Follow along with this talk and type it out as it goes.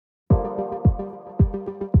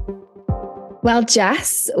Well,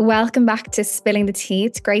 Jess, welcome back to Spilling the Tea.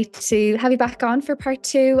 It's great to have you back on for part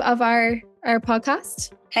 2 of our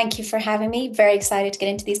podcast. Thank you for having me. Very excited to get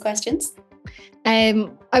into these questions. I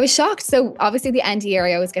was shocked. So obviously the end of the year,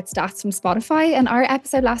 I always get stats from Spotify, and our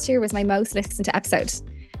episode last year was my most listened to episode.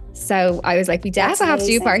 So I was like, we definitely have to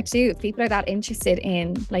do part 2 if people are that interested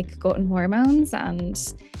in like gut and hormones.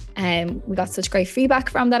 And we got such great feedback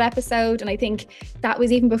from that episode. And I think that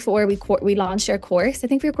was even before we launched our course. I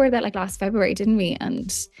think we recorded that like last February, didn't we?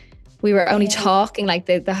 And we were only talking like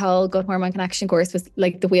the whole gut hormone connection course was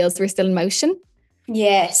like the wheels were still in motion.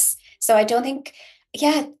 Yes. So I don't think,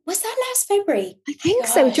 was that last February? I think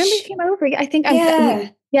so. Do you remember you came over? I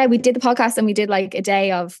think we did the podcast and we did like a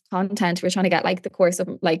day of content. We were trying to get like the course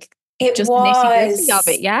of like it just was the nitty-gritty of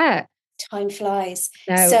it. Yeah. Time flies.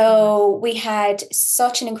 So we had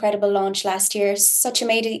such an incredible launch last year, such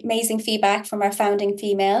amazing feedback from our founding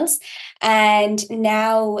females. And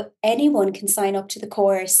now anyone can sign up to the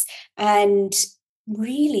course and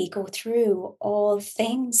really go through all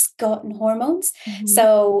things gut and hormones. Mm-hmm.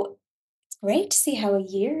 So it's great to see how a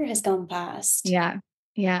year has gone past. Yeah.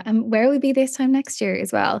 And where will we be this time next year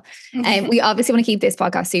as well? We obviously want to keep this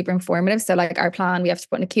podcast super informative. So like our plan, we have to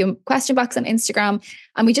put in a question box on Instagram,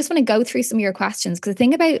 and we just want to go through some of your questions. Because the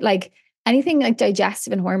thing about like anything like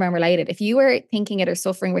digestive and hormone related, if you were thinking it or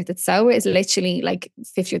suffering with it, so is literally like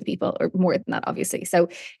 50 other people or more than that, obviously. So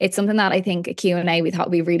it's something that I think a Q&A, we thought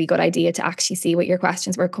would be a really good idea to actually see what your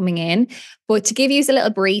questions were coming in. But to give you a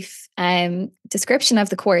little brief description of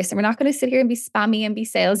the course, and we're not going to sit here and be spammy and be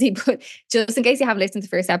salesy, but just in case you haven't listened to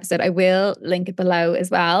the first episode, I will link it below as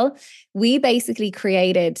well. We basically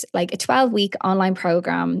created like a 12-week online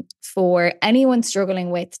program for anyone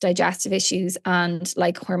struggling with digestive issues and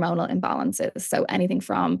like hormonal imbalances. So anything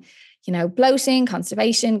from, bloating,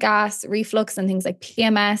 constipation, gas, reflux, and things like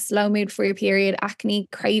PMS, low mood for your period, acne,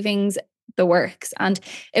 cravings, the works. And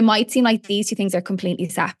it might seem like these two things are completely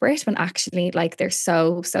separate when actually like they're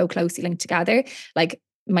so closely linked together. Like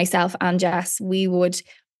myself and Jess, we would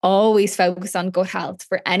always focus on gut health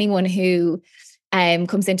for anyone who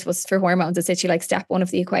comes into us for hormones. It's literally like step 1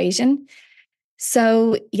 of the equation.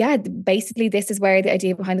 So yeah, basically this is where the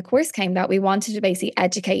idea behind the course came, that we wanted to basically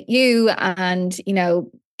educate you and,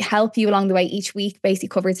 help you along the way. Each week basically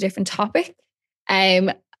covers a different topic.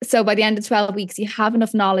 So by the end of 12 weeks, you have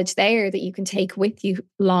enough knowledge there that you can take with you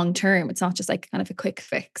long term. It's not just like kind of a quick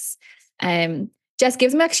fix. Jess,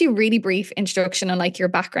 gives me actually a really brief introduction on like your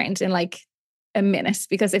background in like a minute,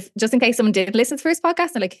 because if just in case someone did listen to the first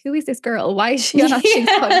podcast, they're like, who is this girl? Why is she on Ashley's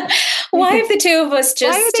podcast? Why have the two of us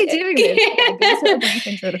just... Why are they doing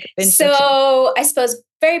this? So I suppose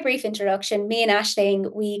very brief introduction. Me and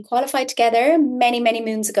Aisling, we qualified together many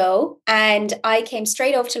moons ago, and I came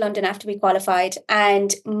straight over to London after we qualified,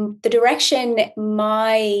 and the direction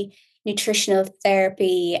my nutritional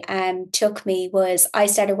therapy took me was I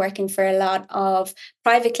started working for a lot of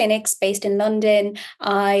private clinics based in London.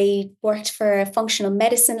 I worked for a functional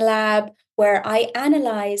medicine lab where I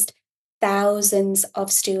analysed thousands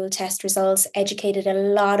of stool test results, educated a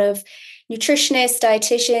lot of nutritionists,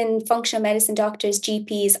 dietitian, functional medicine doctors,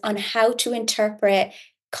 GPs on how to interpret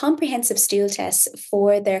comprehensive stool tests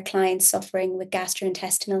for their clients suffering with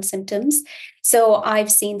gastrointestinal symptoms. So I've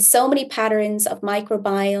seen so many patterns of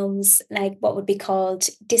microbiomes, like what would be called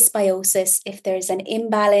dysbiosis. If there's an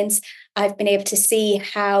imbalance, I've been able to see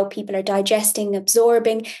how people are digesting,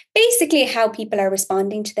 absorbing, basically how people are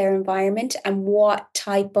responding to their environment and what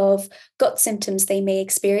type of gut symptoms they may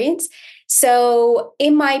experience. So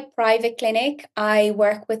in my private clinic, I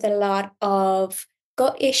work with a lot of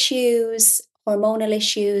gut issues, hormonal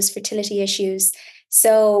issues, fertility issues.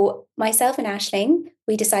 So myself and Aisling,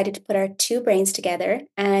 we decided to put our two brains together,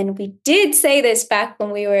 and we did say this back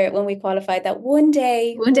when we qualified that one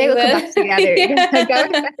day we'll come back together. Go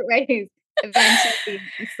in separate ways. Eventually,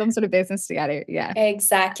 some sort of business together. Yeah,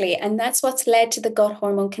 exactly. And that's what's led to the gut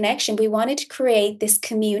hormone connection. We wanted to create this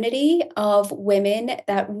community of women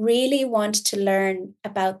that really want to learn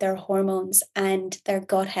about their hormones and their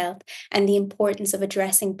gut health and the importance of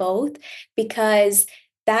addressing both, because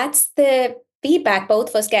that's the feedback both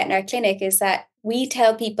of us get in our clinic, is that we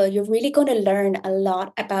tell people you're really going to learn a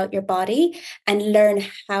lot about your body and learn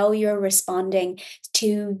how you're responding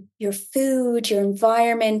to your food, your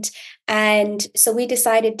environment. And so we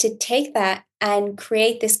decided to take that and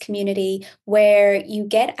create this community where you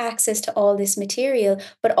get access to all this material,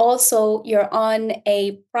 but also you're on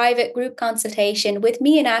a private group consultation with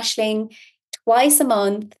me and Aisling twice a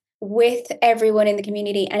month with everyone in the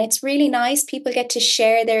community. And it's really nice. People get to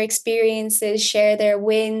share their experiences, share their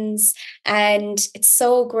wins. And it's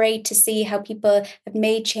so great to see how people have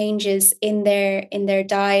made changes in their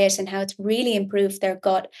diet and how it's really improved their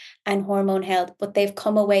gut and hormone health. But they've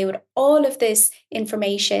come away with all of this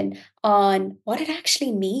information on what it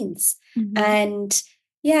actually means. Mm-hmm. And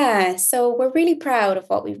yeah, so we're really proud of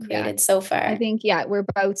what we've created so far. I think, we're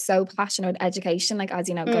both so passionate with education. Like, as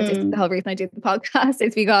you know, guys, it's the whole reason I do the podcast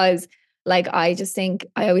is because, like, I just think,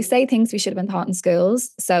 I always say things we should have been taught in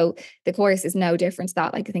schools. So the course is no different to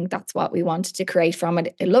that. Like, I think that's what we wanted to create from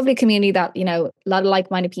it. A lovely community that, you know, a lot of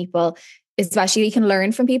like-minded people, especially you can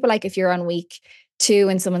learn from people. Like if you're on week 2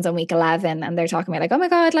 and someone's on week 11 and they're talking about like, oh my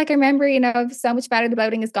God, like I remember, you know, so much better, the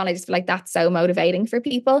bloating is gone. I just feel like that's so motivating for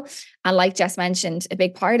people. And like Jess mentioned, a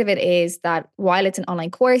big part of it is that while it's an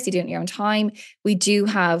online course, you do it in your own time. We do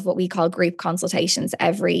have what we call group consultations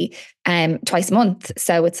every twice a month.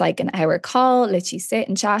 So it's like an hour call, literally sit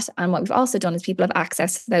and chat. And what we've also done is people have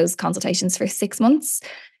access to those consultations for 6 months.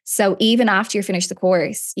 So even after you finish the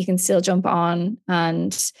course, you can still jump on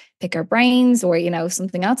and pick our brains, or, you know,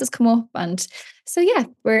 something else has come up. And so, yeah,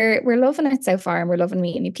 we're loving it so far, and we're loving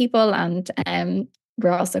meeting new people, and we're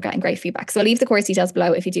also getting great feedback. So I'll leave the course details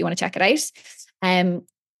below if you do want to check it out.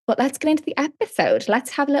 But let's get into the episode. Let's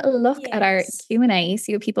have a little look at our Q&A,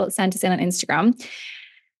 see what people sent us in on Instagram.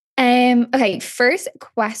 Okay, first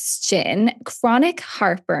question. Chronic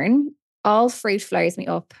heartburn. All fruit flares me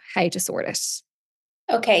up. How to sort it?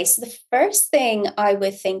 Okay, so the first thing I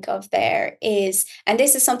would think of there is, and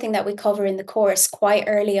this is something that we cover in the course quite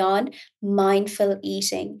early on, mindful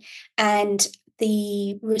eating, and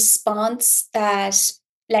the response that,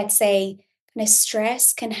 let's say, kind of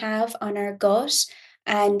stress can have on our gut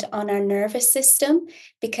and on our nervous system,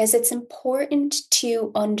 because it's important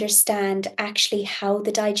to understand actually how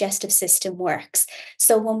the digestive system works.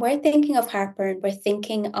 So when we're thinking of heartburn, we're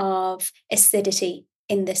thinking of acidity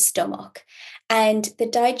in the stomach. And the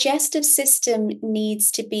digestive system needs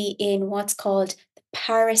to be in what's called the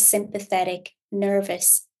parasympathetic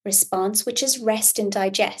nervous response, which is rest and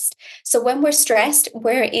digest. So when we're stressed,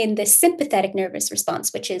 we're in the sympathetic nervous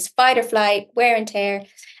response, which is fight or flight, wear and tear.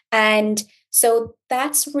 And so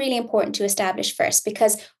that's really important to establish first,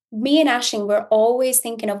 because me and Aisling, we're always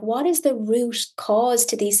thinking of what is the root cause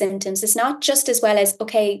to these symptoms. It's not just as well as,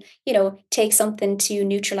 okay, you know, take something to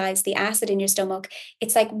neutralize the acid in your stomach.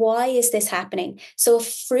 It's like, why is this happening? So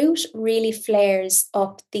if fruit really flares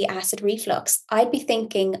up the acid reflux, I'd be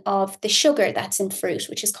thinking of the sugar that's in fruit,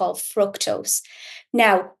 which is called fructose.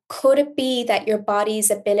 Now, could it be that your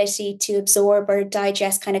body's ability to absorb or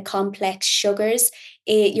digest kind of complex sugars,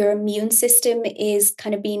 your immune system is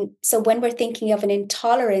kind of being, so when we're thinking of an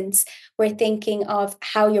intolerance, we're thinking of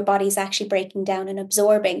how your body's actually breaking down and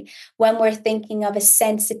absorbing. When we're thinking of a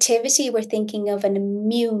sensitivity, we're thinking of an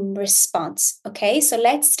immune response. Okay, so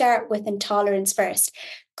let's start with intolerance first.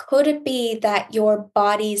 Could it be that your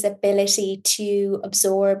body's ability to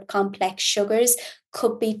absorb complex sugars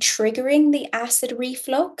could be triggering the acid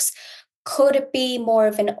reflux? Could it be more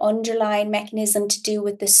of an underlying mechanism to do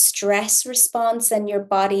with the stress response and your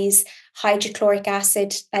body's hydrochloric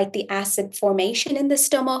acid, like the acid formation in the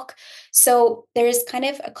stomach? So there's kind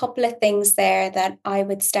of a couple of things there that I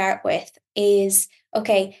would start with is,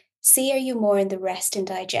 okay, see, are you more in the rest and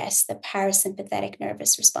digest, the parasympathetic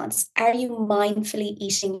nervous response? Are you mindfully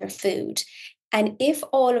eating your food? And if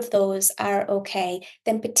all of those are okay,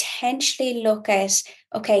 then potentially look at,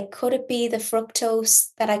 okay, could it be the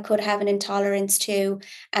fructose that I could have an intolerance to?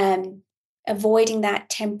 Avoiding that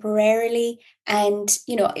temporarily. And,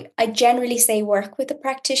 you know, I generally say work with a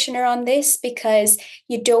practitioner on this, because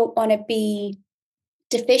you don't want to be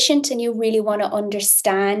deficient and you really want to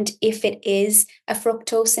understand if it is a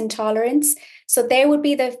fructose intolerance. So there would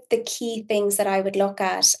be the key things that I would look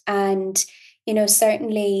at. And, you know,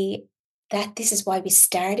 certainly that this is why we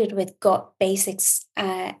started with gut basics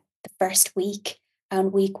the first week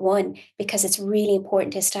on week 1, because it's really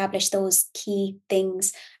important to establish those key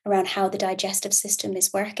things around how the digestive system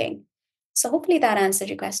is working. So hopefully that answered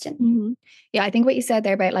your question. Mm-hmm. Yeah, I think what you said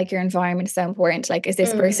there about like your environment is so important. Like, is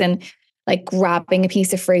this person like grabbing a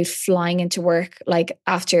piece of fruit, flying into work, like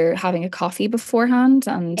after having a coffee beforehand?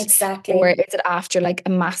 And exactly. Or is it after like a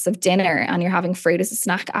massive dinner and you're having fruit as a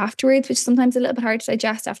snack afterwards, which is sometimes a little bit hard to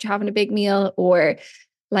digest after having a big meal? Or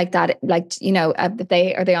like that, like, you know, are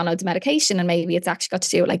they on loads of medication and maybe it's actually got to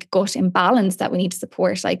do with like gut imbalance that we need to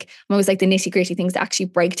support? Like, I'm always like the nitty gritty things that actually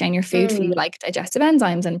break down your food for you, like digestive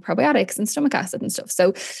enzymes and probiotics and stomach acid and stuff.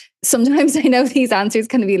 So sometimes I know these answers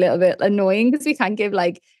can be a little bit annoying because we can't give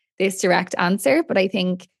like this direct answer, but I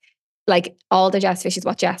think like all digest fishes,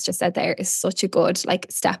 what Jess just said there is such a good like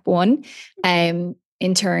step one in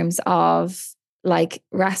terms of like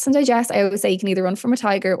rest and digest. I always say you can either run from a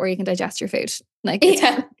tiger or you can digest your food. Like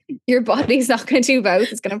your body's not going to do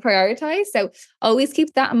both. It's going to prioritize. So always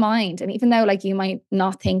keep that in mind. And even though like you might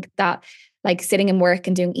not think that like sitting in work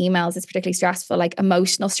and doing emails is particularly stressful, like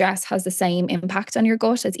emotional stress has the same impact on your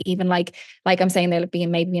gut as even like I'm saying they'll be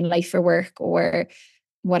maybe being late for work or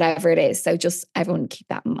whatever it is. So just everyone keep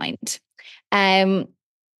that in mind.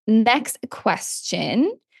 Next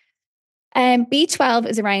question. B12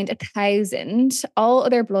 is around 1,000. All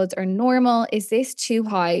other bloods are normal. Is this too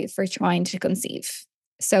high for trying to conceive?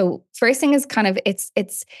 So first thing is kind of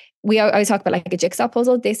we always talk about like a jigsaw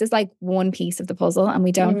puzzle. This is like one piece of the puzzle and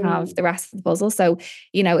we don't have the rest of the puzzle. So,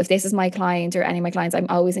 you know, if this is my client or any of my clients, I'm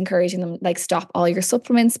always encouraging them like stop all your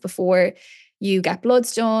supplements before you get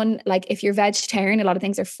bloods done. Like if you're vegetarian, a lot of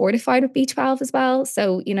things are fortified with B12 as well.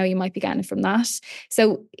 So, you know, you might be getting it from that.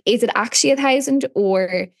 So is it actually 1,000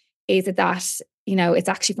 or is it that, you know, it's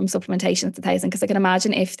actually from supplementation it's 1,000? Because I can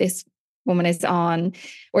imagine if this woman is on,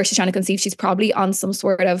 or she's trying to conceive, she's probably on some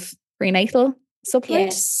sort of prenatal supplement.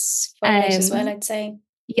 Yes, folate as well, I'd say.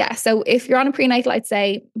 Yeah. So if you're on a prenatal, I'd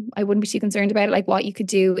say I wouldn't be too concerned about it. Like what you could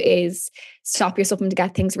do is stop your supplement to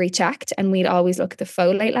get things rechecked. And we'd always look at the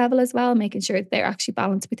folate level as well, making sure that they're actually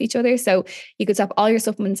balanced with each other. So you could stop all your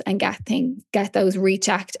supplements and get those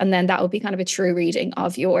rechecked. And then that would be kind of a true reading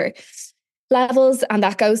of your levels. And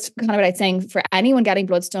that goes kind of without saying for anyone getting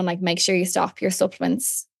bloods done, like make sure you stop your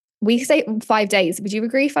supplements. We say 5 days. Would you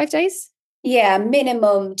agree 5 days? Yeah,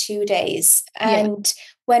 minimum 2 days. And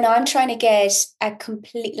when I'm trying to get a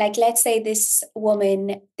complete, like, let's say this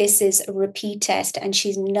woman, this is a repeat test and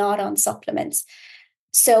she's not on supplements.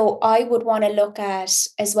 So I would want to look at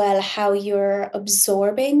as well how you're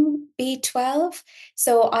absorbing B12.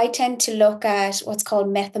 So I tend to look at what's called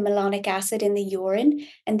methylmalonic acid in the urine.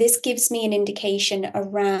 And this gives me an indication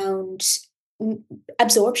around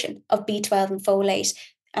absorption of B12 and folate.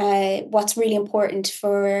 What's really important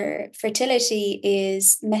for fertility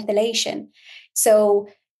is methylation. So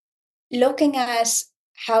looking at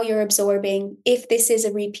how you're absorbing, if this is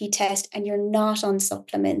a repeat test and you're not on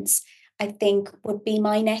supplements, I think would be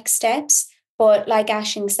my next steps. But like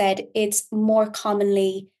Aisling said, it's more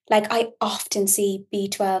commonly, like I often see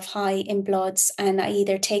B12 high in bloods and I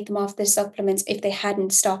either take them off the supplements if they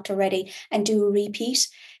hadn't stopped already and do a repeat.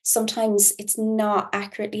 Sometimes it's not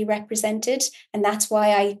accurately represented. And that's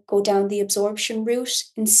why I go down the absorption route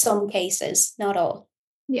in some cases, not all.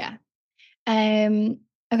 Yeah. Okay,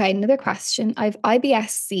 another question. I've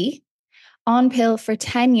IBS-C on pill for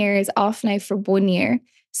 10 years, off now for 1 year.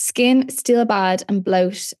 Skin still bad and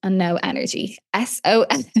bloat and no energy.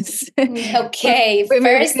 SOS. Okay,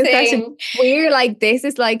 first thing. We're like, this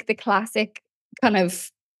is like the classic kind of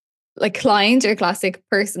like client or classic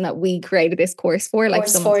person that we created this course for. Like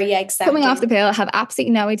yeah, exactly. Coming off the pill, have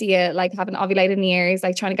absolutely no idea, like haven't ovulated in years,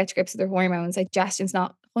 like trying to get to grips with their hormones, digestion's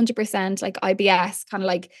not 100%, like IBS, kind of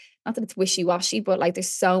like, not that it's wishy-washy, but like there's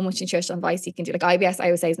so much nutritional advice you can do. Like IBS,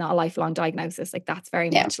 I would say, is not a lifelong diagnosis. Like that's very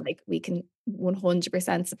much like we can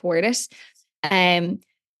 100% support it.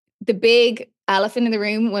 The big elephant in the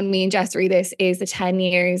room when me and Jess read this is the 10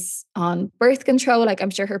 years on birth control. Like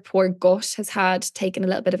I'm sure her poor gut has had taken a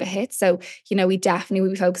little bit of a hit. So, you know, we definitely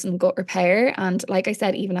will be focusing on gut repair. And like I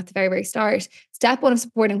said, even at the very, very start, step one of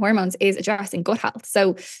supporting hormones is addressing gut health.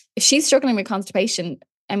 So if she's struggling with constipation,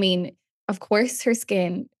 I mean, of course her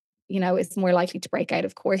skin, you know, is more likely to break out.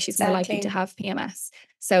 Of course, she's more likely to have PMS.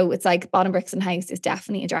 So it's like bottom bricks in the house is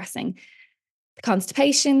definitely addressing the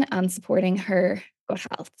constipation and supporting her gut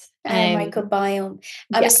health. Microbiome.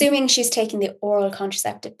 I'm assuming she's taking the oral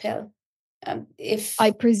contraceptive pill. If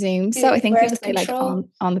I presume so. I think people say like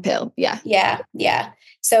on the pill. Yeah.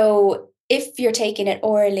 So if you're taking it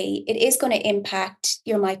orally, it is going to impact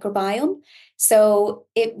your microbiome. So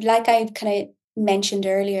it, like I kind of mentioned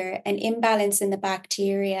earlier, an imbalance in the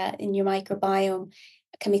bacteria in your microbiome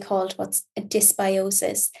can be called what's a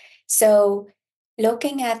dysbiosis. So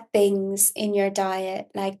looking at things in your diet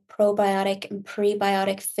like probiotic and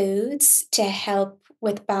prebiotic foods to help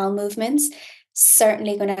with bowel movements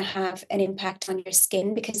certainly going to have an impact on your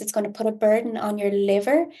skin because it's going to put a burden on your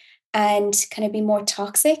liver and kind of be more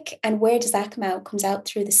toxic. And where does that come out? It comes out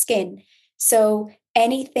through the skin. So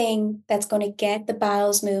anything that's going to get the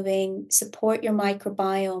bowels moving, support your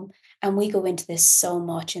microbiome. And we go into this so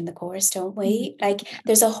much in the course, don't we? Like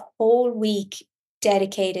there's a whole week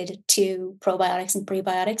dedicated to probiotics and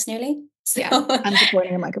prebiotics nearly. So, and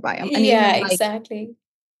supporting your microbiome. And exactly.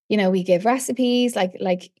 You know, we give recipes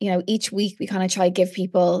like, you know, each week we kind of try to give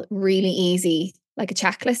people really easy like a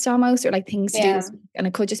checklist almost, or like things to do this week. And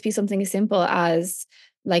it could just be something as simple as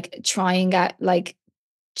like try and get like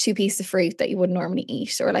 2 pieces of fruit that you wouldn't normally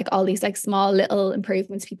eat, or like all these like small little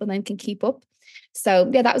improvements people then can keep up. So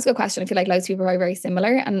yeah, that was a good question. I feel like loads of people are very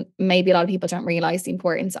similar, and maybe a lot of people don't realize the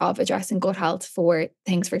importance of addressing gut health for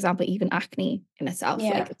things, for example, even acne in itself.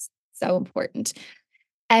 Like it's so important.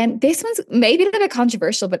 And this one's maybe a little bit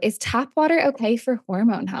controversial, but is tap water okay for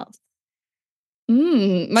hormone health?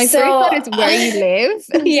 My first thought is where you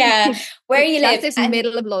live. Yeah, where you live. That's in the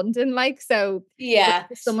middle of London, like, so yeah,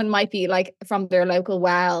 someone might be like from their local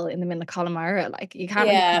well in the middle of Connemara. Like you can't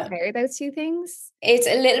really compare those two things. It's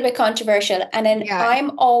a little bit controversial. And then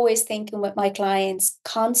I'm always thinking with my clients,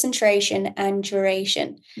 concentration and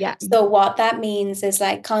duration. Yeah. So what that means is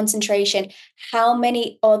like concentration, how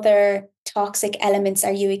many other toxic elements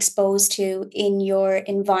are you exposed to in your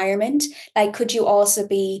environment? Like, could you also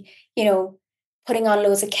be, you know, putting on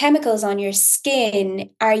loads of chemicals on your skin?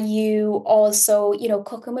 Are you also, you know,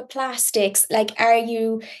 cooking with plastics? Like, are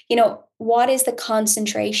you, you know, what is the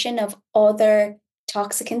concentration of other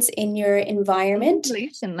toxicants in your environment?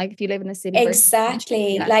 Pollution, like if you live in a city.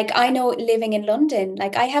 Exactly. Like I know living in London,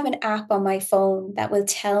 like I have an app on my phone that will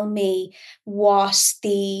tell me what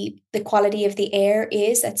the quality of the air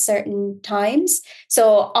is at certain times.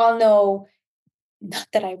 So I'll know. Not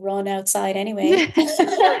that I run outside anyway. If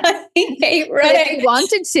you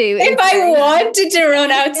wanted to. If I wanted to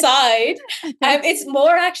run outside, it's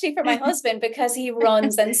more actually for my husband because he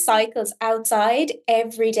runs and cycles outside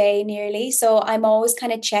every day nearly. So I'm always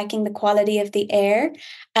kind of checking the quality of the air.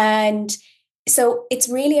 And so it's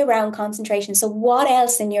really around concentration. So what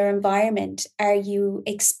else in your environment are you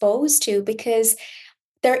exposed to? Because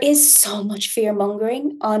there is so much fear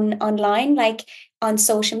mongering online, like on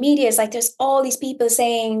social media. It's like there's all these people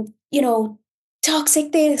saying, you know,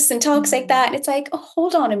 toxic this and toxic that. And it's like, oh,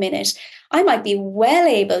 hold on a minute. I might be well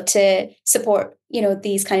able to support, you know,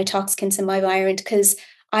 these kind of toxicants in my environment because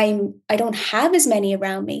I don't have as many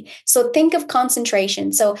around me. So think of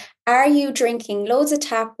concentration. So are you drinking loads of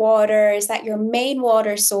tap water? Is that your main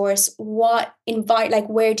water source? What like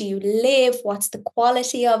where do you live? What's the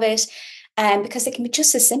quality of it? Because it can be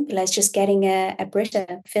just as simple as just getting a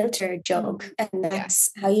Brita filter jug, and that's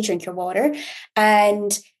how you drink your water.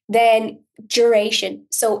 And then duration.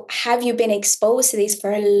 So have you been exposed to these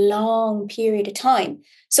for a long period of time?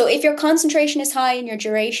 So if your concentration is high and your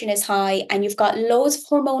duration is high and you've got loads of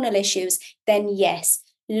hormonal issues, then yes,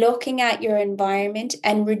 looking at your environment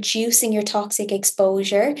and reducing your toxic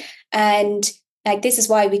exposure. And like, this is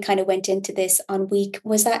why we kind of went into this on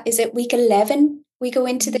is it week 11? We go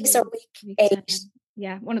into this, or week 8? 10.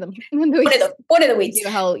 Yeah, one of them. One of the weeks.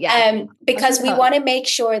 Because we want to make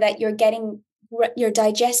sure that you're getting your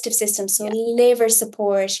digestive system, so liver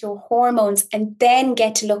support, your hormones, and then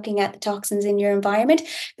get to looking at the toxins in your environment,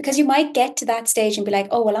 because you might get to that stage and be like,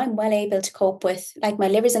 oh, well, I'm well able to cope with, like, my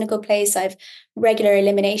liver's in a good place, I've regular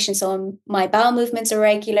elimination, so my bowel movements are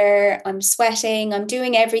regular, I'm sweating, I'm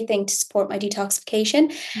doing everything to support my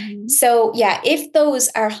detoxification. So yeah, if those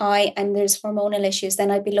are high and there's hormonal issues, then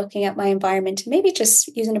I'd be looking at my environment, maybe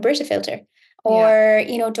just using a Brita filter. Or,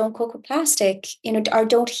 you know, don't cook with plastic, you know, or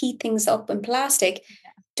don't heat things up in plastic.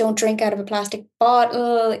 Don't drink out of a plastic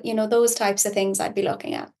bottle, you know, those types of things I'd be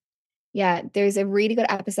looking at. Yeah, there's a really good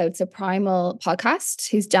episode. So Primal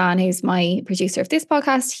Podcast, who's Jan, who's my producer of this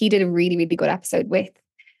podcast, he did a really, really good episode with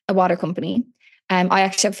a water company. I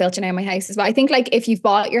actually have a filter now in my house as well. I think like if you've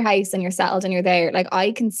bought your house and you're settled and you're there, like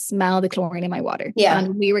I can smell the chlorine in my water. Yeah.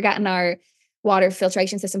 And we were getting our water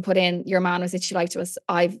filtration system put in. Your man was literally like to us,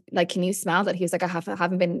 I've like, can you smell that? He was like, I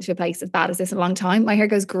haven't been to a place as bad as this in a long time. My hair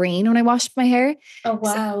goes green when I wash my hair. Oh,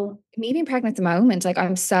 wow. So, me being pregnant at the moment, like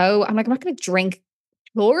I'm not going to drink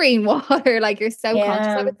chlorine water. Like you're so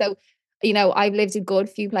conscious of it. So, you know, I've lived a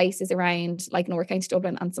good few places around like North County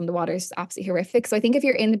Dublin, and some of the water is absolutely horrific. So I think if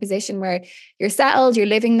you're in the position where you're settled, you're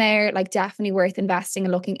living there, like definitely worth investing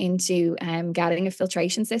and looking into getting a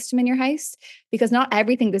filtration system in your house, because not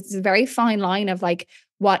everything, this is a very fine line of like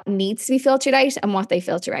what needs to be filtered out and what they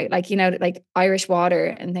filter out. Like, you know, like Irish Water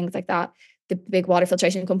and things like that, the big water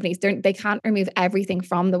filtration companies, they can't remove everything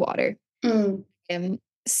from the water.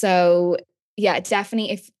 So yeah,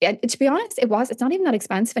 definitely. To be honest, it's not even that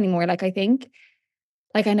expensive anymore. Like I think,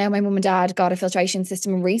 like I know my mum and dad got a filtration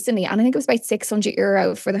system recently, and I think it was about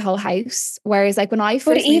 €600 for the whole house. Whereas like when I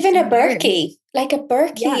first, but even a Berkey, like a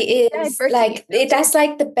Berkey is like, that's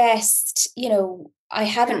like the best, you know, I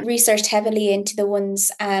haven't researched heavily into the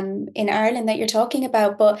ones in Ireland that you're talking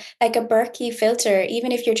about, but like a Berkey filter,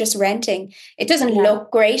 even if you're just renting, it doesn't look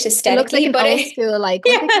great It looks like aesthetically, an but old school, like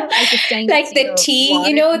what they call it, like the stainless like the steel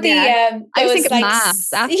tea, water. the I was those thinking like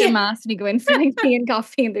mass after mass when you go in for like tea and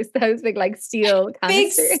coffee and there's those big like steel big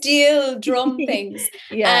canisters. steel drum things.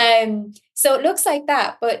 So it looks like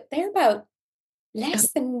that, but they're about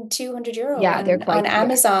less than €200 they're on quite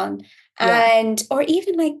Amazon. And or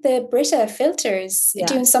even like the Brita filters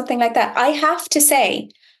doing something like that. I have to say,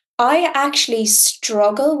 I actually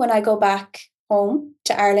struggle when I go back home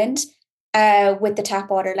to Ireland with the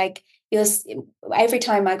tap water. Like every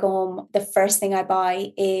time I go home, the first thing I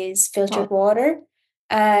buy is filtered water.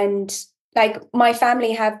 And like my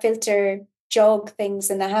family have filter jug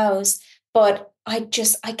things in the house, but I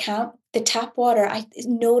can't. The tap water, I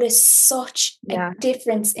notice such a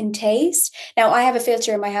difference in taste. Now, I have a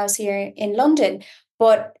filter in my house here in London,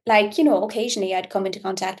 but like, occasionally I'd come into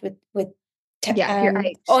contact with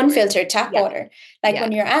unfiltered tap water, like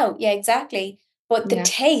when you're out. Yeah, exactly. But the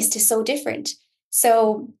taste is so different.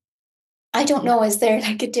 So I don't know, is there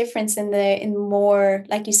like a difference in more,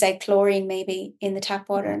 like you said, chlorine maybe in the tap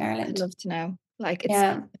water in Ireland? I'd love to know. Like it's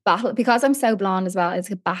a battle, because I'm so blonde as well.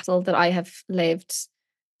 It's a battle that I have lived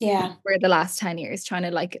for the last 10 years, trying to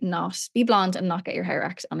like not be blonde and not get your hair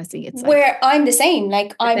wrecked. Honestly, it's where I'm the same,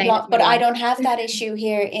 like I'm blonde, but well. I don't have that issue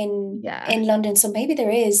here in London. So maybe there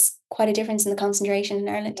is quite a difference in the concentration in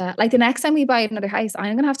Ireland. Yeah, like the next time we buy another house,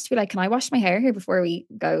 I'm gonna have to be like, can I wash my hair here before we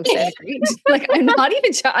go stay the creed? Like, I'm not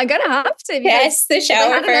even sure. I'm gonna have to. Yes, the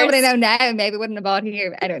shower I don't know what I know now. Maybe I wouldn't have bought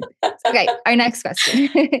here. Anyway, okay. Our next question.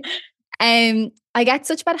 I get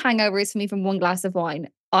such bad hangovers from even one glass of wine.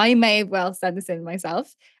 I may have well said this in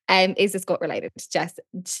myself. Is this gut related? Jess,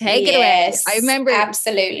 take it away. I remember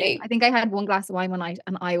absolutely. I think I had one glass of wine one night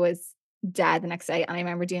and I was dead the next day. And I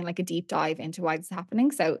remember doing like a deep dive into why this is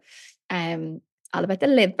happening. So all about the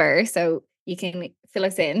liver. So you can fill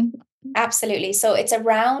us in. Absolutely. So it's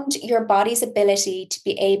around your body's ability to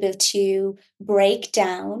be able to break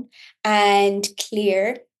down and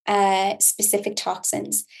clear specific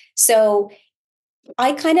toxins. So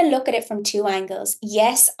I kind of look at it from two angles.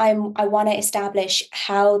 Yes, I want to establish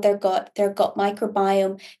how their gut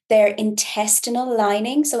microbiome, their intestinal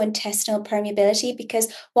lining, so intestinal permeability, because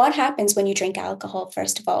what happens when you drink alcohol,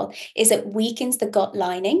 first of all, is it weakens the gut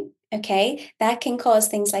lining. Okay, that can cause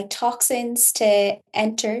things like toxins to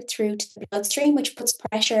enter through to the bloodstream, which puts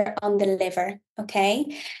pressure on the liver.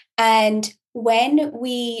 Okay, and when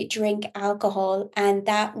we drink alcohol and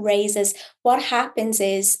that raises, what happens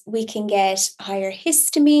is we can get higher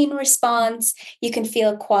histamine response. You can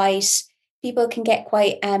feel people can get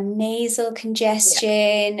quite nasal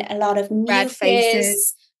congestion, a lot of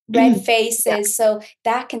mucus, red faces. So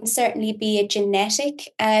that can certainly be a genetic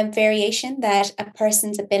variation, that a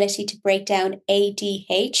person's ability to break down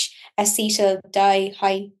ADH, acetyl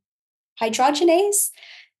dihydrogenase.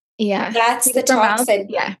 Yeah. That's the toxin.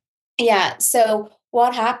 Yeah. So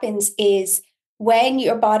what happens is when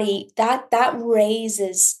your body that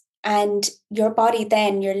raises, and your body,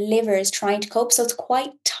 then your liver is trying to cope. So it's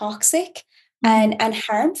quite toxic and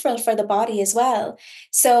harmful for the body as well.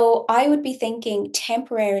 So I would be thinking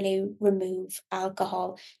temporarily remove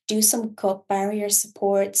alcohol, do some gut barrier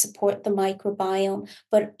support the microbiome.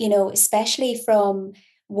 But, especially from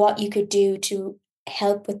what you could do to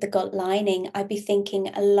help with the gut lining, I'd be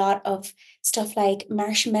thinking a lot of stuff like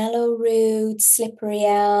marshmallow roots, slippery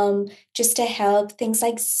elm, just to help, things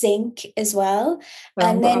like zinc as well.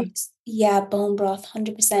 Bone broth,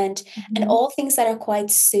 100%. And all things that are quite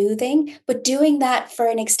soothing, but doing that for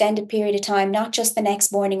an extended period of time, not just the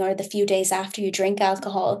next morning or the few days after you drink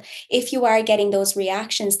alcohol. If you are getting those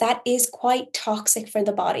reactions, that is quite toxic for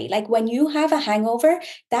the body. Like when you have a hangover,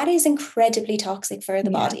 that is incredibly toxic for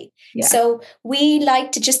the body. So we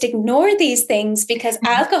like to just ignore these things because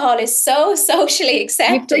alcohol is so socially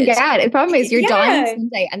accepted. You forget. The problem is you're dying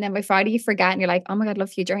Sunday and then by Friday you forget and you're like, oh my God, love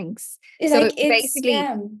a few drinks. So basically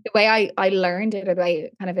the way I learned it, or the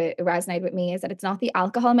way kind of it resonated with me, is that it's not the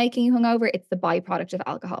alcohol making you hungover, it's the byproduct of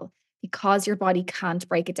alcohol, because your body can't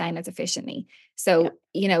break it down as efficiently. So,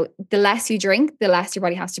 the less you drink, the less your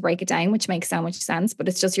body has to break it down, which makes so much sense. But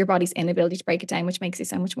it's just your body's inability to break it down, which makes you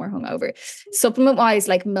so much more hungover. Supplement wise,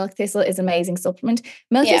 like milk thistle is an amazing supplement.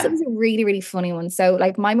 Milk thistle is a really, really funny one. So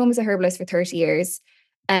like my mum was a herbalist for 30 years.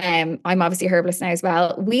 I'm obviously a herbalist now as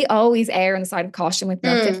well. We always err on the side of caution with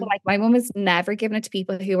milk thistle. Like my mum has never given it to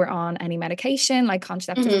people who were on any medication, like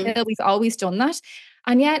contraceptive pill. We've always done that.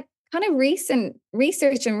 And yet kind of recent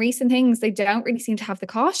research and recent things, they don't really seem to have the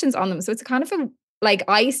cautions on them. So it's kind of like,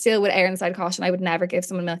 I still would err on the side of caution. I would never give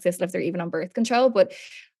someone milk thistle if they're even on birth control. But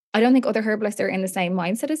I don't think other herbalists are in the same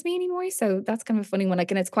mindset as me anymore. So that's kind of a funny one.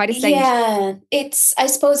 Like, and it's quite a stage. Yeah, it's, I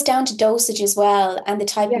suppose, down to dosage as well, and the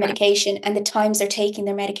type of Yeah. medication and the times they're taking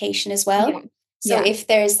their medication as Yeah. well. So Yeah. if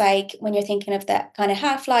there's like, when you're thinking of that kind of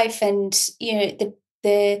half-life and, you know,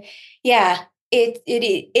 the yeah, it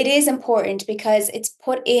is important because it's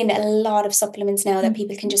put in a lot of supplements now that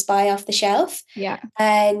people can just buy off the shelf. Yeah.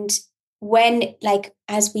 And when, like,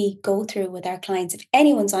 as we go through with our clients, if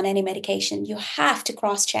anyone's on any medication, you have to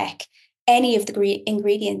cross-check any of the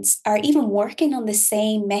ingredients are even working on the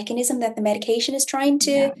same mechanism that the medication is trying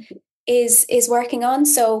to Yeah. is working on.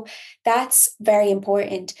 So that's very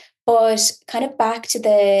important. But kind of back to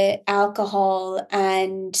the alcohol,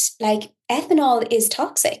 and like, ethanol is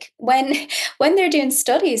toxic. When they're doing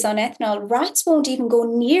studies on ethanol, rats won't even go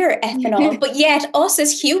near ethanol. But yet us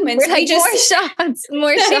as humans, We're we like, just more shots,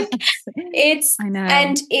 more like, shots. it's, I know.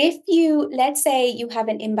 and if you, let's say you have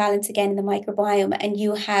an imbalance again in the microbiome and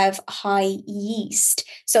you have high yeast.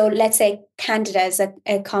 So let's say Candida is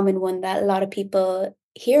a common one that a lot of people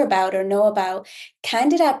hear about or know about.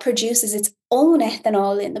 Candida produces its own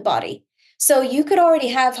ethanol in the body. So you could already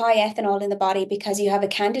have high ethanol in the body because you have a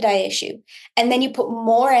Candida issue. And then you put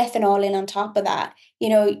more ethanol in on top of that, you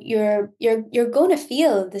know, you're going to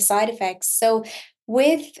feel the side effects. So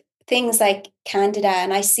with things like Candida,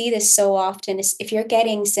 and I see this so often, is if you're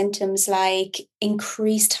getting symptoms like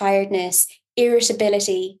increased tiredness,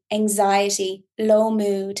 irritability, anxiety, low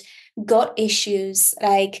mood, gut issues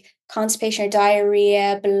like constipation or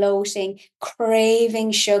diarrhea, bloating,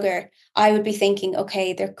 craving sugar, I would be thinking,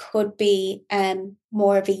 okay, there could be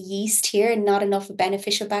more of a yeast here and not enough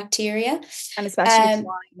beneficial bacteria. And especially with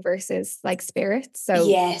wine versus like spirits. So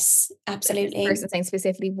Yes, like this absolutely. person saying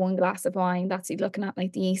specifically one glass of wine, that's you looking at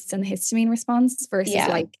like the yeast and the histamine response versus Yeah.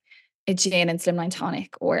 like a gin and slimline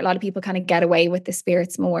tonic. Or a lot of people kind of get away with the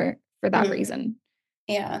spirits more for that reason.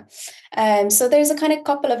 Yeah. So there's a kind of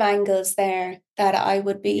couple of angles there that I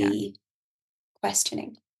would be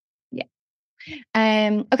questioning. Yeah.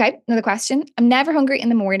 Okay, another question. I'm never hungry in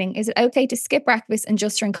the morning. Is it okay to skip breakfast and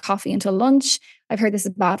just drink coffee until lunch? I've heard this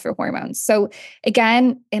is bad for hormones. So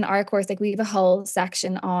again, in our course, like we have a whole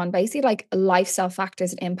section on basically like lifestyle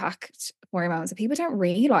factors that impact hormones that people don't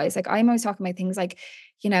realize. Like I'm always talking about things like,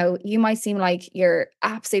 you know, you might seem like you're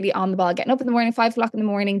absolutely on the ball, getting up in the morning, 5 o'clock in the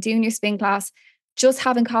morning, doing your spin class, just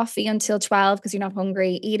having coffee until 12 because you're not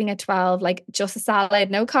hungry, eating at 12, like just a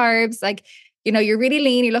salad, no carbs, like, you know, you're really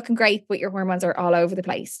lean, you're looking great, but your hormones are all over the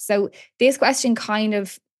place. So this question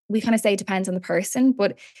we kind of say depends on the person,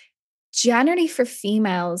 but generally for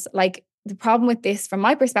females, like the problem with this from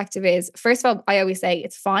my perspective is, first of all, I always say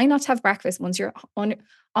it's fine not to have breakfast once you're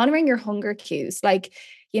honoring your hunger cues. Like,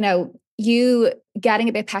 you know, you getting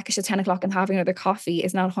a bit peckish at 10 o'clock and having another coffee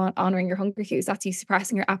is not honoring your hunger cues. That's you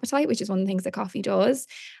suppressing your appetite, which is one of the things that coffee does.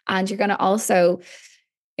 And you're going to also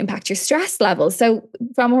impact your stress levels. So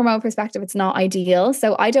from a hormone perspective, it's not ideal.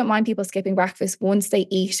 So I don't mind people skipping breakfast once they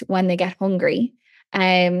eat when they get hungry.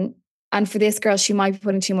 And for this girl, she might be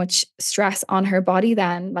putting too much stress on her body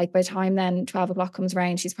then. Like by the time then 12 o'clock comes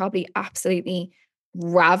around, she's probably absolutely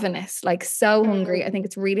ravenous, like so hungry. I think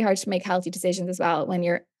it's really hard to make healthy decisions as well when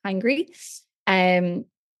you're hungry.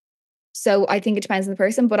 So I think it depends on the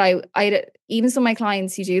person, but I even some of my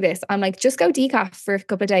clients who do this, I'm like, just go decaf for a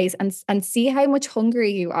couple of days and see how much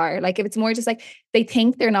hungry you are. Like if it's more just like they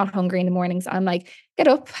think they're not hungry in the mornings, I'm like, get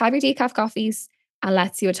up, have your decaf coffees, and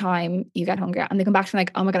let's see what time you get hungry. And they come back to me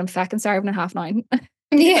like, oh my God, I'm fucking starving at 9:30.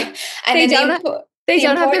 Yeah. And they then don't they the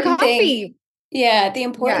don't have their important thing, coffee. yeah, the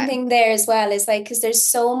important Yeah. thing there as well is like, because there's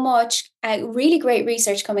so much really great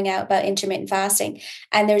research coming out about intermittent fasting,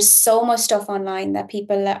 and there's so much stuff online that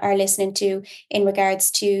people are listening to in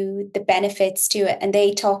regards to the benefits to it. And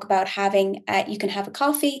they talk about having, you can have a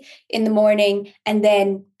coffee in the morning and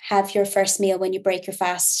then have your first meal when you break your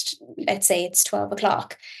fast. Let's say it's 12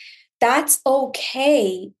 o'clock. That's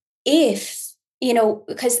okay if, you know,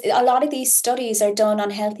 because a lot of these studies are done on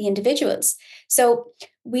healthy individuals. So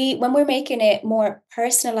when we're making it more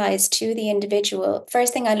personalized to the individual,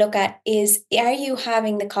 first thing I look at is, are you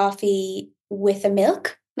having the coffee with a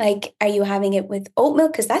milk? Like, are you having it with oat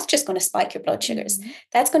milk? Because that's just going to spike your blood sugars.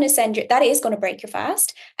 That's going to that is going to break your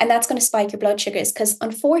fast, and that's going to spike your blood sugars. Because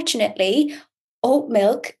unfortunately, oat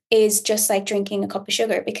milk is just like drinking a cup of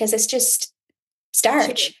sugar because it's just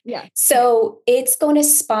starch. Sugar. Yeah. So it's going to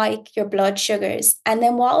spike your blood sugars. And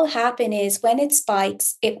then what will happen is when it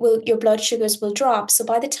spikes, your blood sugars will drop. So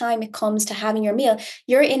by the time it comes to having your meal,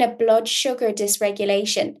 you're in a blood sugar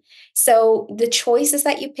dysregulation. So the choices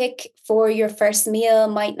that you pick for your first meal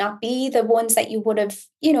might not be the ones that you would have,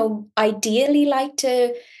 you know, ideally liked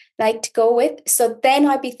to like to go with. So then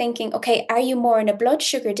I'd be thinking, okay, are you more in a blood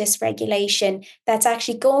sugar dysregulation that's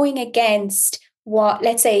actually going against what,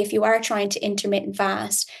 let's say, if you are trying to intermittent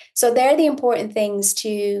fast. So they're the important things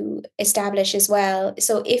to establish as well.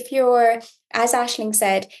 So if you're, as Aisling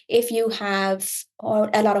said, if you have a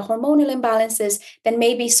lot of hormonal imbalances, then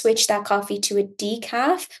maybe switch that coffee to a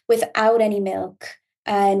decaf without any milk.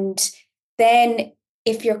 And then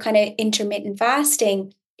if you're kind of intermittent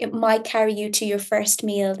fasting, it might carry you to your first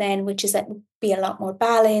meal then, which is that be a lot more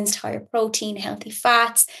balanced, higher protein, healthy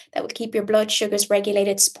fats that would keep your blood sugars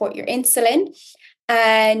regulated, support your insulin.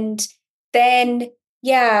 And then,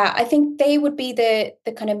 yeah, I think they would be the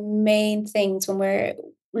kind of main things when we're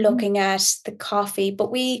looking at the coffee.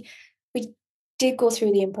 But we did go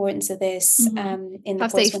through the importance of this in the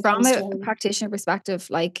Have to course say, when it from comes to a practitioner perspective,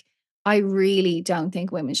 like I really don't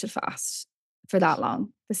think women should fast for that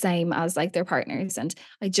long, the same as like their partners. And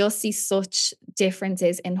I just see such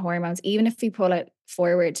differences in hormones, even if we pull it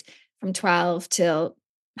forward from 12 till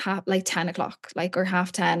like 10 o'clock, like, or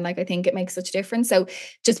half 10, like I think it makes such a difference. So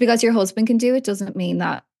just because your husband can do it doesn't mean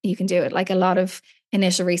that you can do it. Like a lot of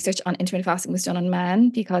initial research on intermittent fasting was done on men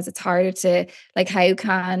because it's harder to, like, how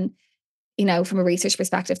can, you know, from a research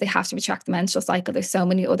perspective, they have to track the menstrual cycle. There's so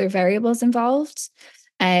many other variables involved.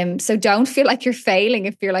 So don't feel like you're failing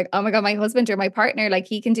if you're like, oh my God, my husband or my partner, like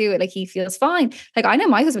he can do it, like he feels fine. Like I know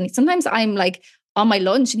my husband, sometimes I'm like on my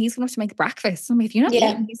lunch and he's going to have to make breakfast. So I'm like, if you're not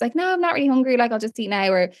eating, he's like, no, I'm not really hungry. Like I'll just eat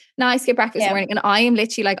now. Or no, I skip breakfast in the morning. And I am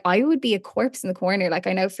literally like, I would be a corpse in the corner. Like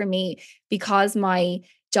I know for me, because my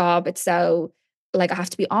job, it's so like I have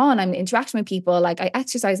to be on, I'm interacting with people, like I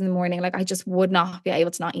exercise in the morning, like I just would not be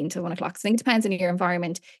able to not eat until 1 o'clock. So I think it depends on your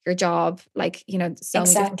environment, your job, like, you know, so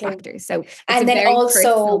many different factors. So it's and a then very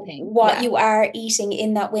personal also thing. what you are eating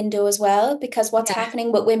in that window as well, because what's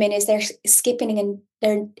happening with women is they're skipping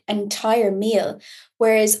their entire meal,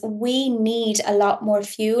 whereas we need a lot more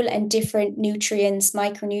fuel and different nutrients,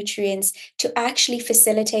 micronutrients, to actually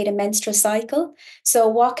facilitate a menstrual cycle. So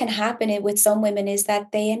what can happen with some women is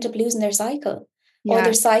that they end up losing their cycle. Or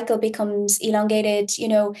their cycle becomes elongated. You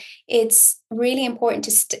know, it's really important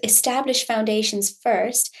to establish foundations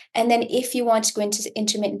first. And then if you want to go into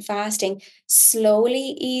intermittent fasting,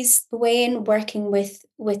 slowly ease the way in, working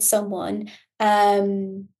with someone.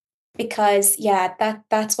 Because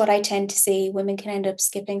that's what I tend to see. Women can end up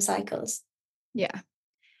skipping cycles. Yeah.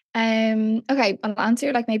 Okay, I'll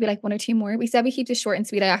answer like maybe like one or two more. We said we keep this short and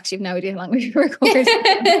sweet. I actually have no idea how long we record.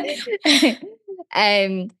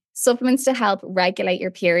 Supplements to help regulate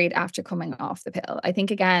your period after coming off the pill. I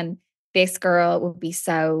think again, this girl would be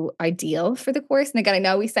so ideal for the course. And again, I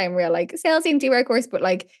know we sound real like salesy and do our course, but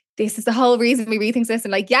like this is the whole reason we rethink this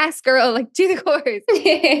and like, yes, girl, like do the course.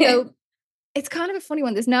 So it's kind of a funny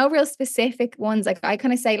one. There's no real specific ones. Like I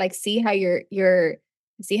kind of say, like, see how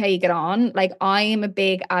see how you get on. Like I am a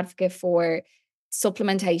big advocate for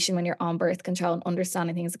supplementation when you're on birth control and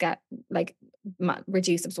understanding things that get like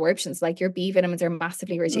reduced absorptions. Like your B vitamins are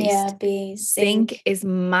massively reduced. Yeah, B, zinc is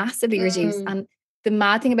massively reduced. And the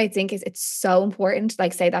mad thing about zinc is it's so important.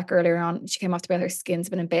 Like say that girl earlier on, she came off the pill, her skin's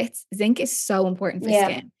been in bits. Zinc is so important for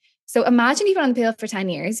skin. So imagine you've been on the pill for 10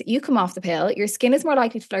 years, you come off the pill, your skin is more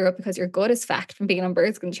likely to flare up because your gut is fecked from being on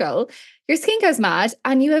birth control. Your skin goes mad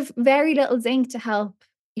and you have very little zinc to help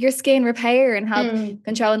your skin repair and help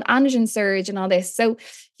control an androgen surge and all this. So,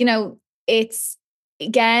 you know, it's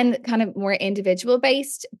again kind of more individual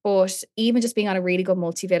based, but even just being on a really good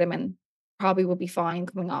multivitamin probably would be fine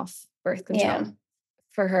coming off birth control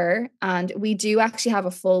for her. And we do actually have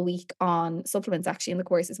a full week on supplements actually in the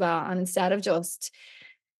course as well. And instead of just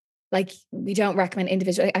like, we don't recommend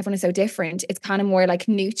individual, everyone is so different. It's kind of more like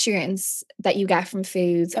nutrients that you get from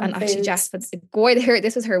foods. And actually Jess,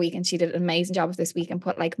 this was her week and she did an amazing job of this week and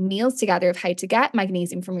put like meals together of how to get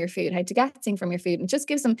magnesium from your food, how to get zinc from your food, and just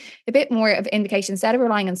gives them a bit more of indication instead of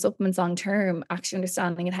relying on supplements long term, actually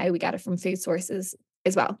understanding and how we get it from food sources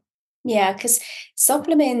as well. Yeah, because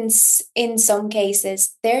supplements in some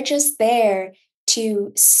cases, they're just there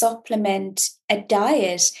to supplement a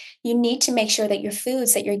diet. You need to make sure that your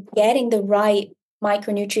foods, that you're getting the right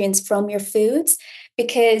micronutrients from your foods,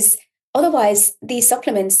 because otherwise these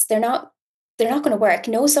supplements, they're not going to work.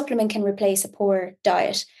 No supplement can replace a poor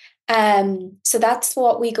diet. So that's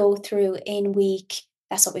what we go through in week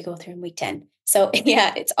 10. So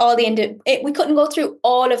yeah, it's all we couldn't go through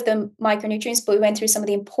all of the micronutrients, but we went through some of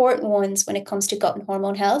the important ones when it comes to gut and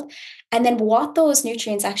hormone health, and then what those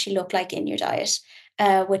nutrients actually look like in your diet,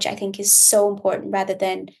 which I think is so important, rather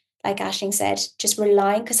than, like Aisling said, just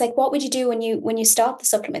relying. Because like, what would you do when you stop the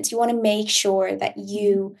supplements? You want to make sure that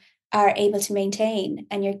you are able to maintain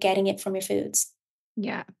and you're getting it from your foods.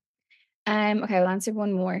 Yeah. Okay, I'll answer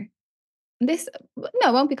one more. This, no,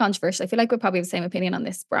 it won't be controversial. I feel like we'll probably have the same opinion on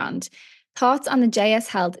this brand. Thoughts on the JS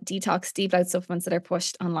Health detox deep blood supplements that are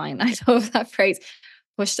pushed online? I love that phrase,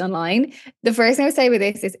 pushed online. The first thing I would say with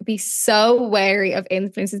this is be so wary of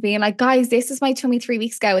influencers being like, guys, this is my tummy 3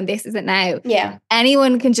 weeks ago and this isn't now. Yeah.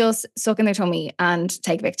 Anyone can just suck in their tummy and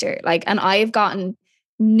take a picture. Like, and I've gotten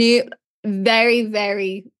new, very,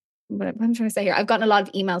 very, what I'm trying to say here, I've gotten a lot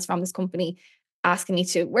of emails from this company asking me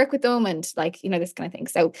to work with them and like, you know, this kind of thing.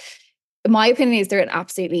 So my opinion is they're an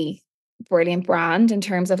absolutely brilliant brand in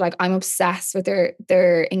terms of like, I'm obsessed with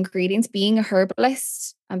their ingredients, being a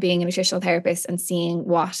herbalist and being a nutritional therapist and seeing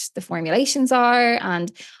what the formulations are.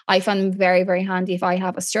 And I find them very, very handy if I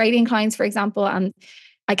have Australian clients, for example, and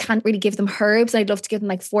I can't really give them herbs. I'd love to give them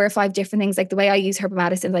like 4 or 5 different things. Like the way I use herbal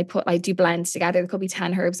medicines, I do blends together. There could be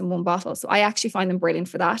 10 herbs in one bottle. So I actually find them brilliant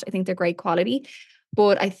for that. I think they're great quality.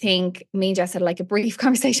 But I think me and Jess had like a brief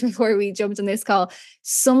conversation before we jumped on this call.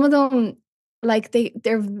 Some of them, like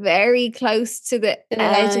they're very close to the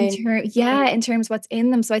edge in terms of what's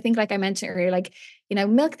in them. So I think, like I mentioned earlier, like, you know,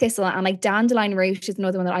 milk thistle and like dandelion root is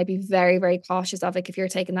another one that I'd be very, very cautious of. Like if you're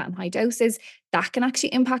taking that in high doses, that can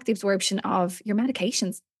actually impact the absorption of your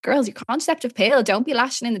medications. Girls, your contraceptive pill, don't be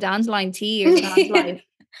lashing in the dandelion tea or the dandelion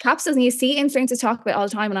capsules. And you see influencers talk about it all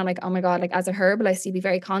the time. And I'm like, oh my God, like as a herbalist, you'd be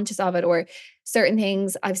very conscious of it. Or certain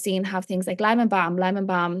things I've seen have things like lemon balm. Lemon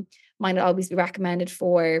balm might not always be recommended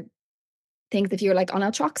for things if you're like on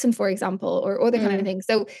altroxin, for example, or other kind of things.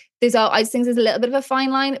 So I just think there's a little bit of a fine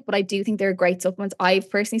line, but I do think they're great supplements. I've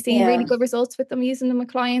personally seen really good results with them, using them with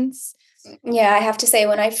clients. Yeah, I have to say,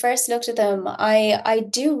 when I first looked at them, I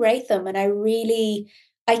do rate them, and I really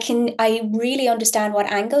understand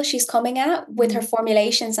what angle she's coming at with her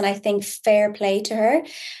formulations, and I think fair play to her.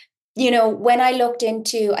 You know, when I looked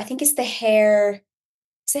into, I think it's the hair,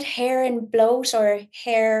 is it hair and bloat or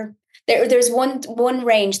hair? There's one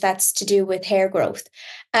range that's to do with hair growth.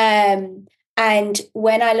 And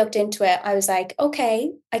when I looked into it, I was like,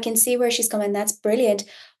 okay, I can see where she's coming. That's brilliant.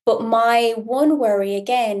 But my one worry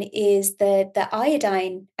again is the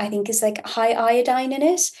iodine. I think is like high iodine in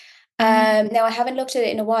it. Now I haven't looked at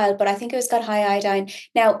it in a while, but I think it was got high iodine.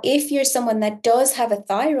 Now, if you're someone that does have a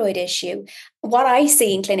thyroid issue, what I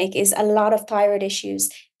see in clinic is a lot of thyroid issues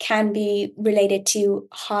can be related to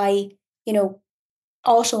high, you know,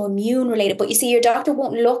 autoimmune related. But you see, your doctor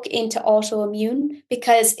won't look into autoimmune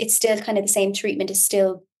because it's still kind of the same treatment, is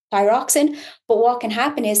still thyroxine. But what can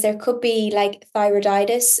happen is there could be like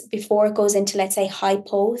thyroiditis before it goes into, let's say,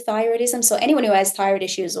 hypothyroidism. So anyone who has thyroid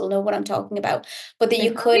issues will know what I'm talking about. But that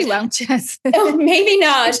you could won't, Jess. Oh, maybe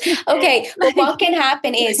not. Okay, but what can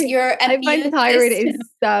happen is your immune thyroid is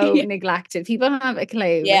so neglected. People don't have a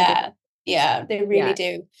clue. Yeah, they really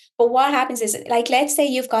do. But what happens is, like, let's say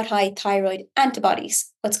you've got high thyroid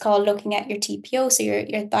antibodies, what's called looking at your TPO, so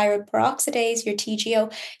your thyroid peroxidase, your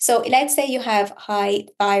TGO. So let's say you have high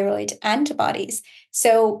thyroid antibodies.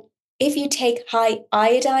 So if you take high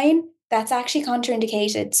iodine, that's actually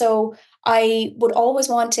contraindicated. So I would always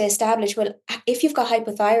want to establish, well, if you've got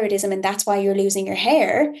hypothyroidism and that's why you're losing your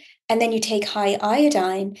hair, and then you take high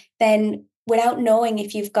iodine, then without knowing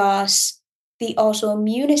if you've got the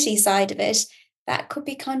autoimmunity side of it, that could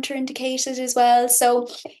be contraindicated as well. So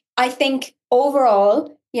I think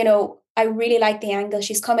overall, you know, I really like the angle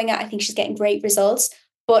she's coming at. I think she's getting great results.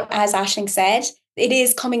 But as Aisling said, it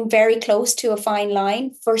is coming very close to a fine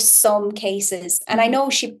line for some cases. And I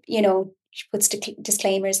know she puts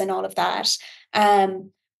disclaimers and all of that.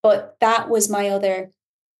 But that was my other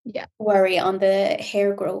worry on the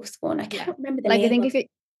hair growth one. I can't remember the name. I think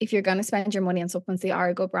if you're going to spend your money on supplements, they are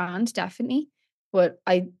a good brand, definitely. But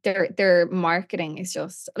their marketing is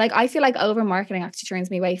just like, I feel like over marketing actually turns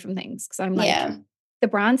me away from things, because I'm like, the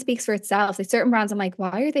brand speaks for itself. Like certain brands, I'm like,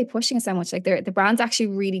 why are they pushing it so much? Like the brand's actually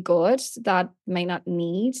really good that may not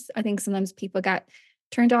need. I think sometimes people get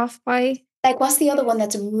turned off by. Like, what's the other one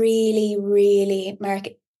that's really, really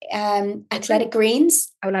market? Athletic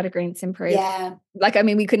Greens. Athletic Greens improve. Yeah. Like, I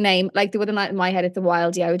mean, we could name, like, the one in my head, it's the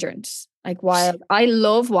Wild deodorant. Like Wild. I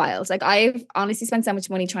love Wild. Like I've honestly spent so much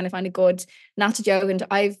money trying to find a good natural deodorant.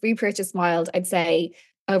 I've repurchased Wild, I'd say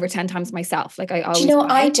over 10 times myself. Like I always. Do you know,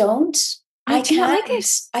 I don't. I can't like it.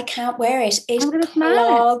 I can't wear it. It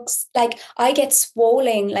clogs. Like I get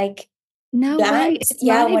swollen. Like no way. It's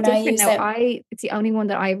when I use it. It's the only one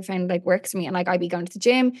that I found like works for me. And like I'd be going to the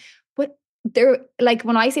gym, but they're like,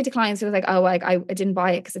 when I say to clients, they're like, oh, like I didn't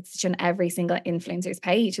buy it because it's such on every single influencer's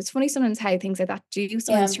page. It's funny sometimes how things like that do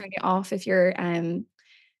sometimes turn you off if you're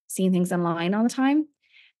seeing things online all the time.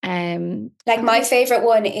 Like my favorite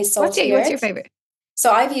one is Salty Earth. What's your favorite?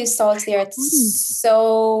 So I've used salt to the earth.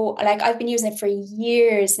 So like I've been using it for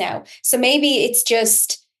years now. So maybe it's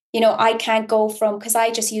just, I can't go from, because I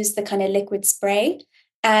just use the kind of liquid spray.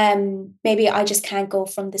 Maybe I just can't go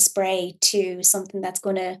from the spray to something that's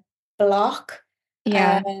going to block.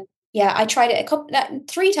 Yeah. Yeah, I tried it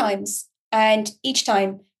 3 times, and each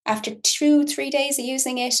time after 2-3 days of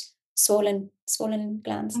using it, swollen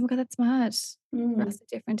glands. Oh my God, that's mad. Drastic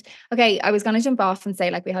different. Okay, I was going to jump off and say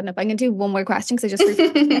like we had enough. I'm going to do one more question because I just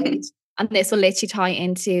realized, and this will literally tie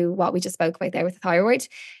into what we just spoke about there with the thyroid.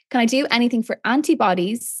 Can I do anything for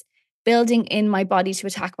antibodies building in my body to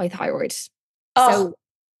attack my thyroid? So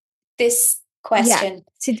this question.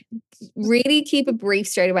 Yeah, to really keep it brief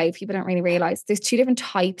straight away, people don't really realize there's 2 different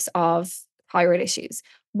types of thyroid issues.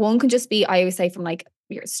 One can just be, I always say, from like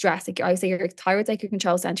your stress. Like I always say, your thyroid's like your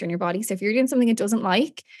control center in your body. So if you're doing something it doesn't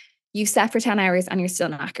like, you set for 10 hours and you're still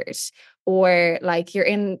knackered, or like you're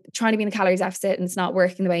trying to be in a calorie deficit and it's not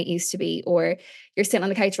working the way it used to be, or you're sitting on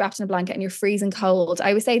the couch wrapped in a blanket and you're freezing cold.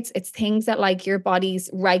 I would say it's things that like your body's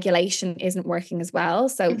regulation isn't working as well.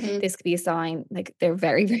 So this could be a sign. Like they're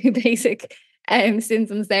very, very basic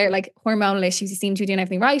symptoms there, like hormonal issues. You seem to be doing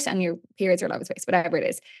everything right and your periods are all over the place, whatever it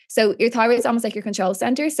is. So your thyroid is almost like your control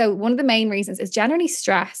center. So one of the main reasons is generally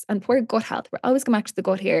stress and poor gut health. We're always going back to the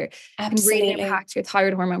gut here. Absolutely. Can really impact your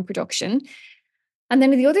thyroid hormone production. And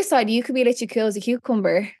then on the other side, you could be literally cool as a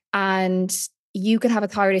cucumber and you could have a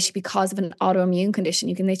thyroid issue because of an autoimmune condition.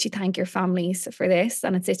 You can literally thank your families for this,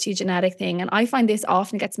 and it's literally a genetic thing. And I find this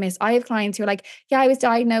often gets missed. I have clients who are like, yeah, I was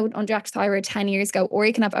diagnosed with underactive thyroid 10 years ago, or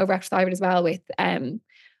you can have overactive thyroid as well with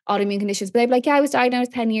autoimmune conditions. But they'd be like, yeah, I was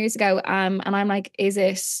diagnosed 10 years ago. And I'm like,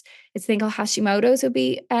 it's a thing called Hashimoto's would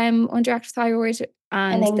be underactive thyroid.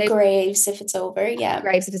 And then Graves if it's over, yeah.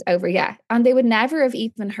 Graves if it's over, yeah. And they would never have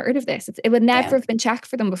even heard of this. It would never have been checked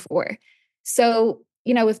for them before. So,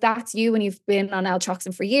 if that's you and you've been on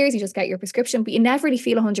L-Troxin for years, you just get your prescription, but you never really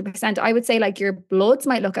feel 100%. I would say like your bloods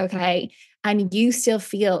might look okay and you still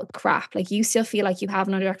feel crap. Like you still feel like you have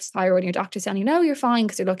an underactive thyroid and your doctor's telling you, no, you're fine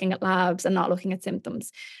because you're looking at labs and not looking at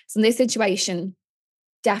symptoms. So in this situation,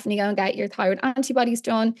 definitely go and get your thyroid antibodies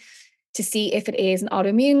done to see if it is an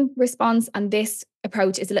autoimmune response. And this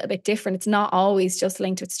approach is a little bit different. It's not always just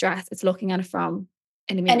linked with stress. It's looking at it from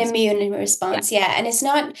an immune response. Yeah. And it's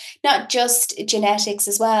not just genetics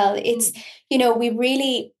as well. It's, we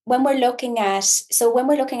really, when we're looking at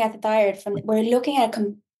the thyroid, we're looking at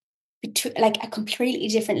a completely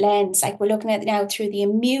different lens. Like we're looking at it now through the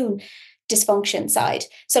immune dysfunction side.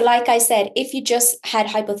 So like I said, if you just had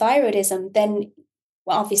hypothyroidism, then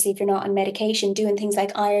obviously if you're not on medication, doing things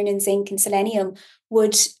like iron and zinc and selenium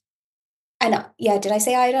would, and yeah, did I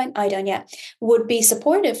say iodine? Iodine, yeah, would be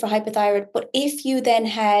supportive for hypothyroid. But if you then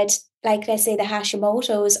had, like, let's say the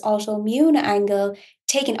Hashimoto's autoimmune angle,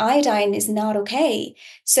 taking iodine is not okay.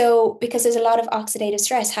 So because there's a lot of oxidative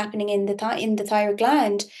stress happening in the thyroid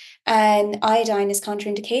gland, and iodine is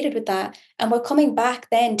contraindicated with that. And we're coming back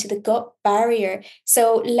then to the gut barrier.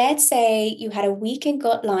 So let's say you had a weakened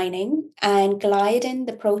gut lining and gliadin,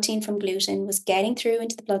 the protein from gluten, was getting through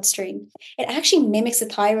into the bloodstream. It actually mimics the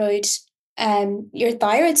thyroid. Your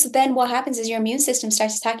thyroid. So then what happens is your immune system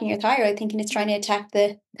starts attacking your thyroid, thinking it's trying to attack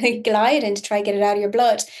the gliadin to try to get it out of your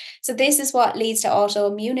blood. So this is what leads to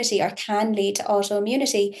autoimmunity, or can lead to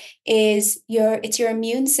autoimmunity, is it's your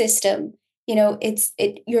immune system.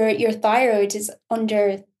 Your thyroid is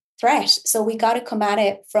under threat. So we got to come at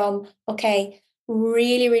it from, okay,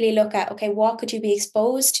 really, really look at, okay, what could you be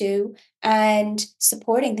exposed to, and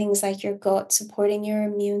supporting things like your gut, supporting your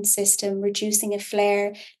immune system, reducing a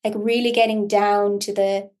flare, like really getting down to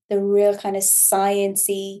the real kind of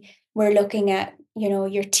sciencey. We're looking at,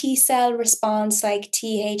 your T cell response, like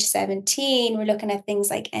Th17. We're looking at things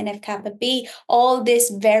like NF-kappa B, all this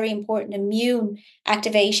very important immune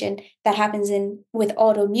activation that happens with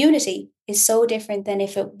autoimmunity is so different than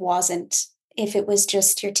if it was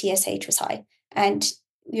just your TSH was high and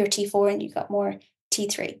your T4 and you got more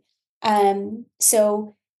T3.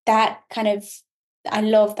 So that kind of, I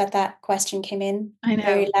love that question came in. I know.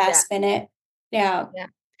 Very last minute. Yeah.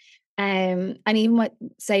 And even what,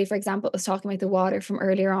 say, for example, I was talking about the water from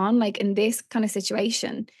earlier on, like in this kind of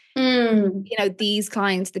situation, these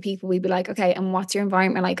clients, the people, we'd be like, okay, and what's your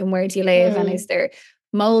environment like, and where do you live? And is there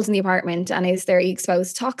mold in the apartment? And is there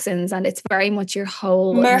exposed toxins? And it's very much your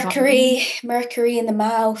whole mercury in the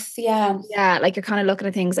mouth. Yeah. Yeah. Like you're kind of looking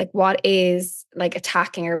at things like what is like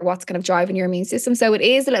attacking or what's kind of driving your immune system. So it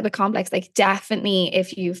is a little bit complex. Like definitely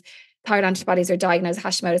if you've thyroid antibodies or diagnosed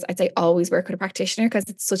Hashimoto's, I'd say always work with a practitioner because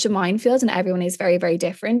it's such a minefield and everyone is very, very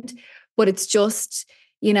different. But it's just,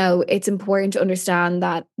 you know, it's important to understand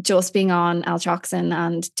that just being on L-Troxin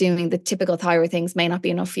and doing the typical thyroid things may not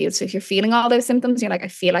be enough for you. So if you're feeling all those symptoms, you're like, I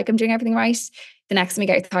feel like I'm doing everything right. The next time you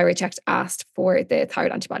get your thyroid checked, ask for the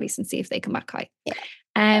thyroid antibodies and see if they come back high.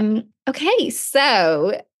 Yeah. Okay,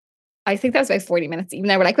 so I think that was about 40 minutes. Even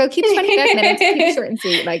though we're like, well, keep 25 minutes, keep it short and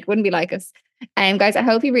sweet. Like, wouldn't be like us. Guys, I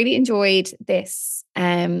hope you really enjoyed this.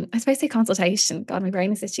 I was about to say consultation. God, my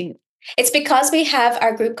brain is itchy. It's because we have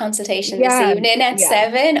our group consultation this evening at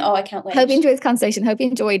 7. Oh, I can't wait. Hope you enjoyed this consultation. Hope you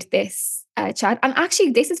enjoyed this chat. And actually,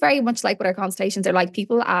 this is very much like what our consultations are like.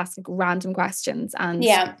 People ask like, random questions, and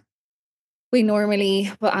we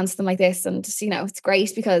normally will answer them like this. And just, you know, it's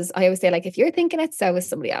great because I always say, like, if you're thinking it, so is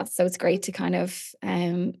somebody else. So it's great to kind of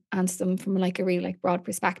answer them from like a really like broad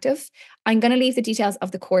perspective. I'm going to leave the details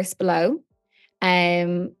of the course below.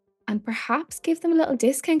 And perhaps give them a little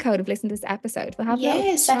discount code of listening to this episode. We'll have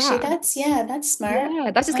actually, that's smart.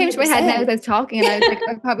 Yeah, that just came to my head now as I was talking, and I was like,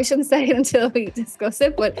 I probably shouldn't say it until we discuss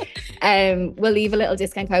it, but we'll leave a little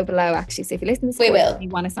discount code below actually. So if you listen to this, if you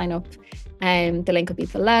want to sign up, the link will be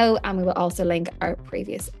below, and we will also link our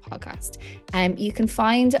previous podcast. You can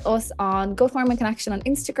find us on Gut Hormone Connection on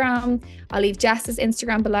Instagram. I'll leave Jess's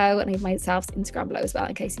Instagram below, and I leave myself's Instagram below as well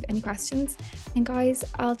in case you have any questions. And guys,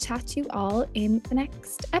 I'll chat to you all in the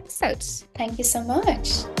next episode. Thank you so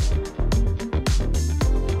much.